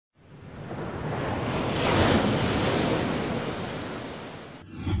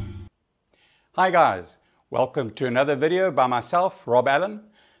Hi guys, welcome to another video by myself, Rob Allen.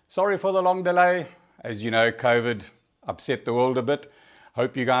 Sorry for the long delay. As you know, COVID upset the world a bit.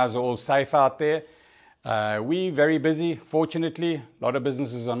 Hope you guys are all safe out there. We're very busy, fortunately. A lot of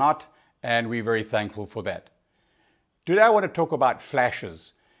businesses are not, and we're very thankful for that. Today I want to talk about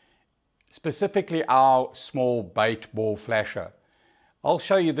flashes, specifically our small bait ball flasher. I'll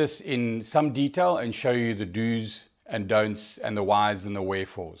show you this in some detail and show you the do's and don'ts and the whys and the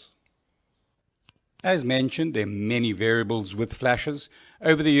wherefores. As mentioned, there are many variables with flashes.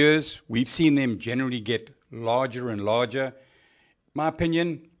 Over the years, we've seen them generally get larger and larger. In my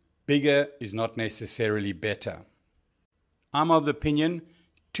opinion, bigger is not necessarily better. I'm of the opinion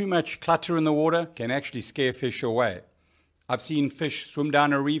too much clutter in the water can actually scare fish away. I've seen fish swim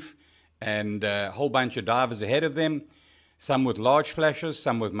down a reef and a whole bunch of divers ahead of them, some with large flashes,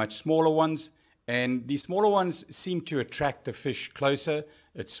 some with much smaller ones. And the smaller ones seem to attract the fish closer.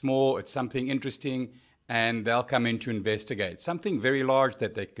 It's small, it's something interesting, and they'll come in to investigate. Something very large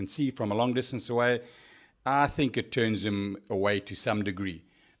that they can see from a long distance away, I think it turns them away to some degree.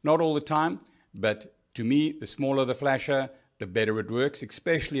 Not all the time, but to me, the smaller the flasher, the better it works,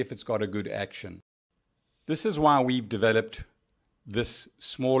 especially if it's got a good action. This is why we've developed this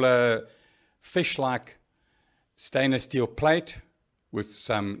smaller fish-like stainless steel plate with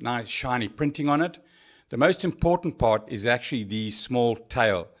some nice shiny printing on it. The most important part is actually the small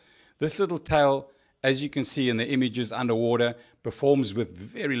tail. This little tail, as you can see in the images underwater, performs with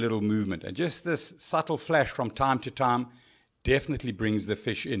very little movement. And just this subtle flash from time to time definitely brings the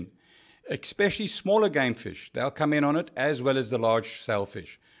fish in. Especially smaller game fish, they'll come in on it, as well as the large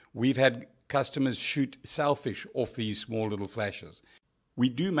sailfish. We've had customers shoot sailfish off these small little flashes. We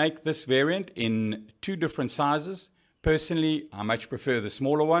do make this variant in two different sizes. Personally, I much prefer the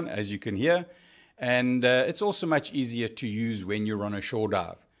smaller one, as you can hear, and it's also much easier to use when you're on a shore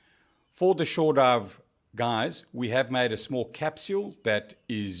dive. For the shore dive guys, we have made a small capsule that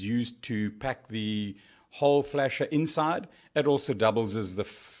is used to pack the whole flasher inside. It also doubles as the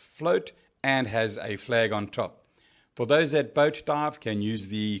float and has a flag on top. For those that boat dive, can use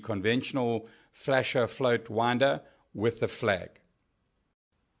the conventional flasher float winder with the flag.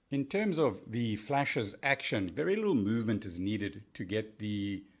 In terms of the flasher's action, very little movement is needed to get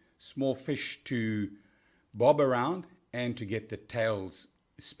the small fish to bob around and to get the tails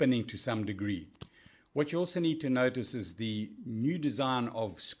spinning to some degree. What you also need to notice is the new design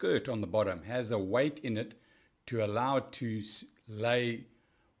of skirt on the bottom has a weight in it to allow it to lay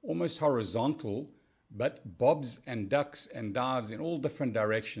almost horizontal, but bobs and ducks and dives in all different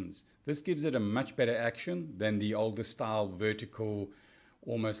directions. This gives it a much better action than the older style vertical,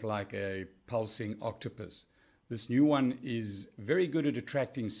 almost like a pulsing octopus. This new one is very good at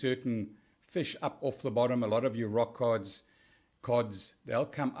attracting certain fish up off the bottom. A lot of your rock cods, they'll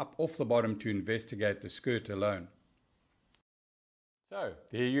come up off the bottom to investigate the skirt alone. So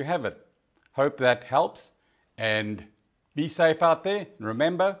there you have it. Hope that helps, and be safe out there. And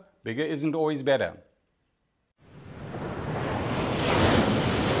remember, bigger isn't always better.